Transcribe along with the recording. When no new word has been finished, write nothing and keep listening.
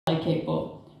like it,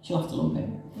 but she'll have to lump it.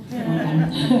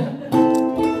 Okay.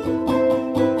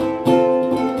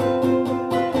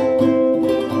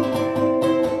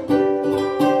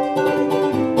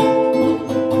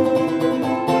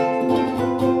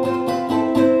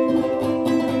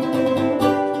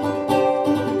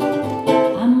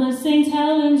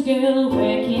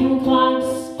 Working class,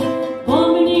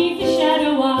 born beneath the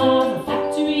shadow of a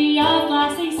factory of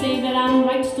glass. They say that I'm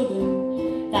right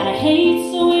stubborn, that I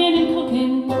hate sewing and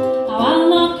cooking, how I'll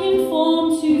not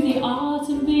conform to the art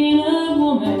of being a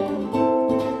woman.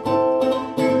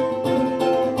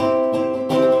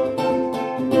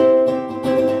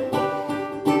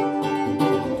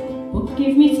 But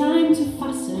give me time to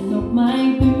fasten up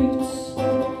my boots.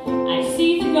 I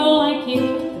see the goal I kick,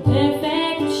 the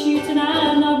perfect shoot, and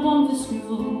I'm not one for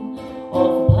school or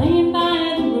for playing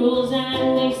by the rules.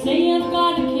 And they say I've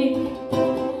got a kick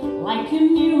like a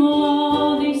mule,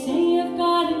 oh, they say I've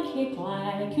got a kick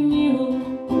like a mule.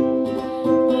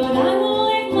 But I will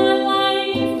live my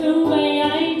life the way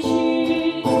I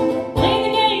choose, play the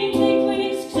game, take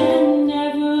risks and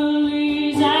never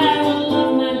lose. I will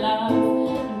love my love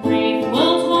and brave the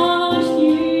world's harsh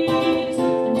views,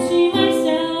 and to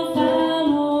myself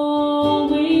I'll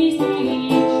always be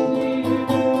true.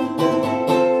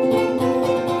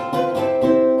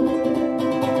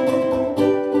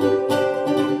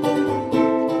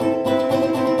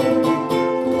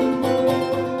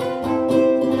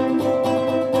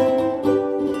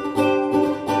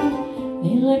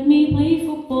 They let me play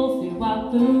football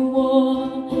throughout the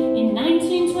war. In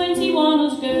 1921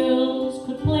 us girls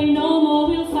could play no more.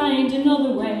 We'll find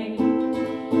another way.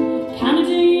 Canada,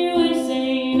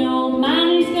 USA, no man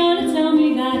is gonna tell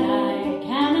me that I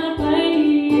cannot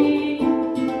play.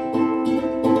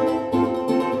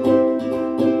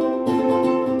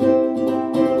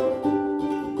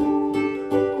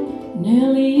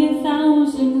 Nearly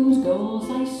 1,000 goals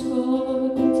I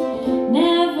scored,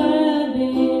 never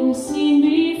been seen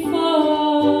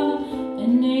before. A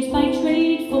nurse by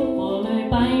trade, footballer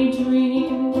by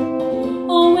dream,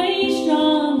 always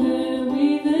stronger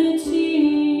with a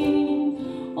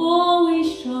team, always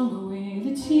stronger with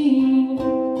a team.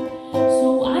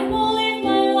 So I will live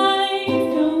my life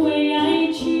the way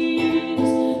I choose,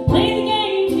 play the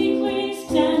game, take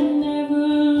risks and never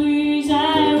lose.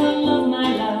 I will love my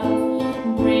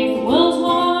love, brave the world's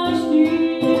harsh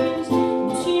views,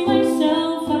 and to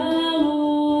myself I'll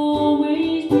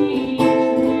always be true.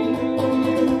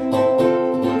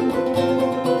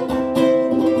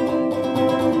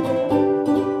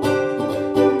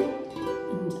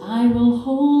 And I will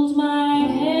hold my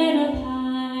head up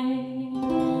high,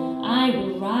 I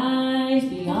will rise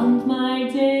beyond my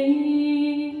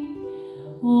day,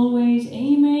 always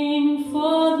aiming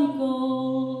for the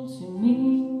goal. To me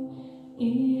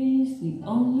is the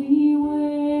only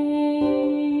way.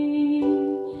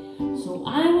 So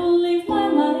I will live my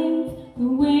life the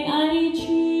way I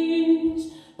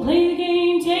choose, play the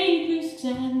game, take risks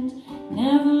and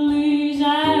never lose.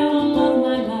 I will love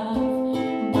my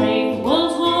love, brave the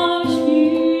world's harsh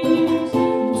views,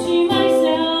 and to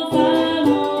myself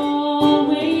I'll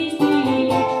always be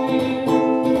true.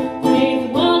 Brave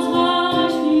the world's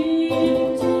harsh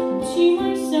views, and to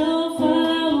myself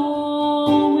I'll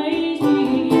always be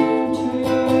true.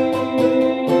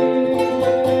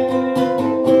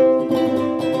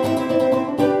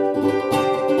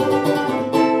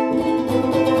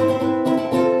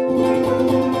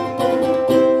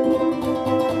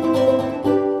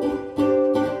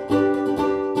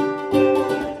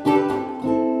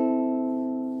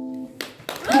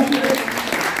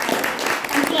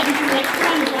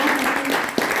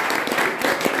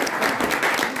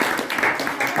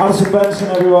 Alison, Benson,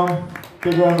 everyone.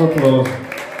 Big round of applause.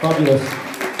 Fabulous.